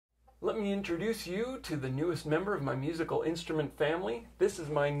Let me introduce you to the newest member of my musical instrument family. This is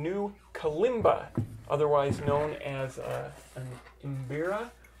my new kalimba, otherwise known as an mbira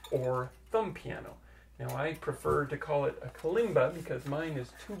or thumb piano. Now I prefer to call it a kalimba because mine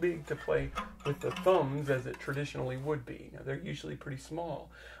is too big to play with the thumbs as it traditionally would be. Now they're usually pretty small.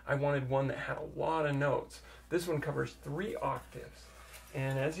 I wanted one that had a lot of notes. This one covers 3 octaves.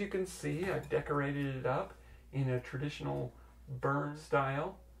 And as you can see, I've decorated it up in a traditional burn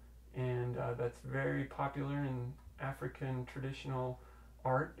style. And that's very popular in African traditional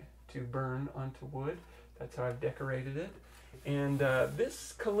art, to burn onto wood. That's how I've decorated it. And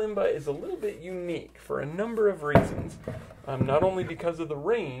this kalimba is a little bit unique for a number of reasons. Not only because of the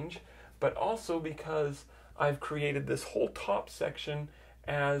range, but also because I've created this whole top section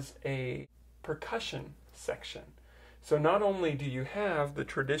as a percussion section. So not only do you have the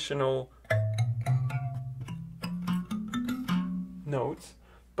traditional notes,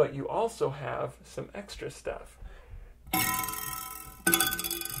 but you also have some extra stuff.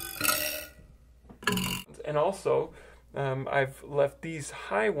 And also, I've left these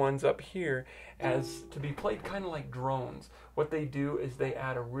high ones up here as to be played kind of like drones. What they do is they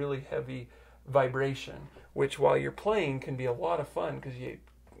add a really heavy vibration, which while you're playing can be a lot of fun because you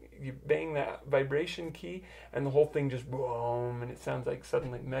bang that vibration key and the whole thing just boom, and it sounds like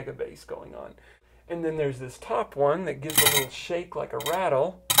suddenly mega bass going on. And then there's this top one that gives a little shake like a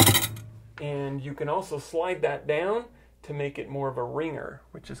rattle, and you can also slide that down to make it more of a ringer,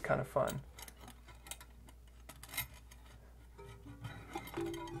 which is kind of fun.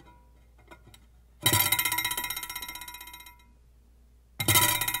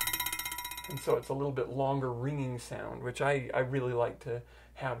 And so it's a little bit longer ringing sound, which I really like to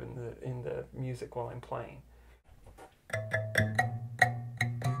have in the music while I'm playing.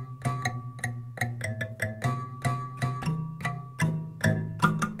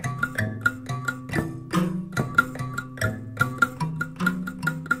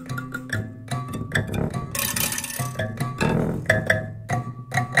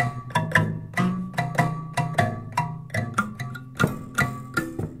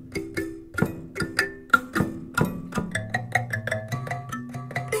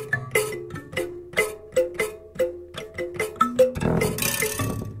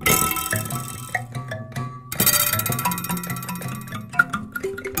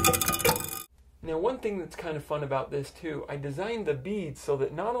 Now one thing that's kind of fun about this too, I designed the beads so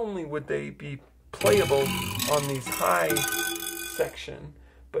that not only would they be playable on these high section,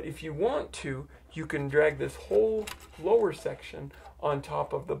 but if you want to, you can drag this whole lower section on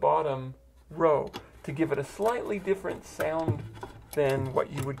top of the bottom row to give it a slightly different sound than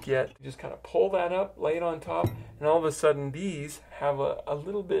what you would get. You just kind of pull that up, lay it on top, and all of a sudden these have a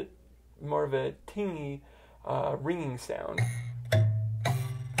little bit more of a tingy ringing sound.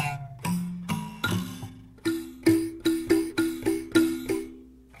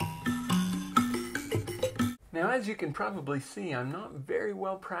 Now, as you can probably see, I'm not very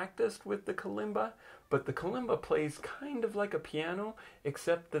well practiced with the kalimba, but the kalimba plays kind of like a piano,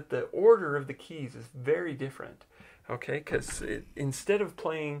 except that the order of the keys is very different. Okay, because instead of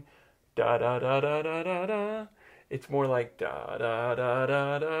playing da da da da da da da, it's more like da da da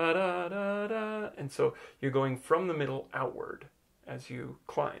da da da da da, and so you're going from the middle outward as you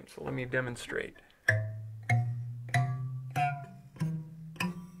climb. So let me demonstrate.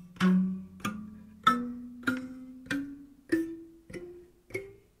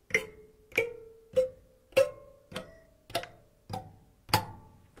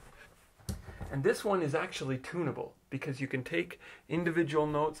 And this one is actually tunable because you can take individual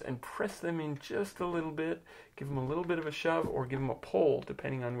notes and press them in just a little bit, give them a little bit of a shove or give them a pull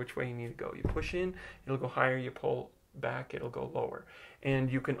depending on which way you need to go. You push in, it'll go higher, you pull back, it'll go lower.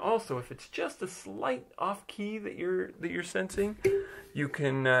 And you can also, if it's just a slight off key that you're sensing, you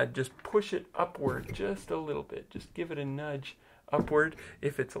can just push it upward just a little bit. Just give it a nudge upward.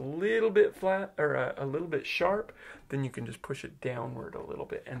 If it's a little bit flat or a little bit sharp, then you can just push it downward a little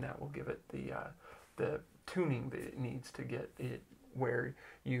bit, and that will give it the tuning that it needs to get it where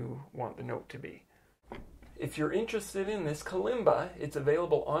you want the note to be. If you're interested in this kalimba, it's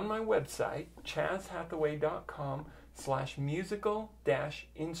available on my website,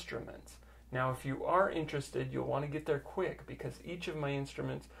 chazhathaway.com/musical-instruments. Now, if you are interested, you'll want to get there quick because each of my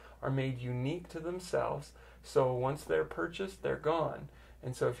instruments are made unique to themselves. So once they're purchased, they're gone.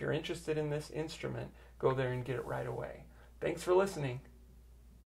 And so if you're interested in this instrument, go there and get it right away. Thanks for listening.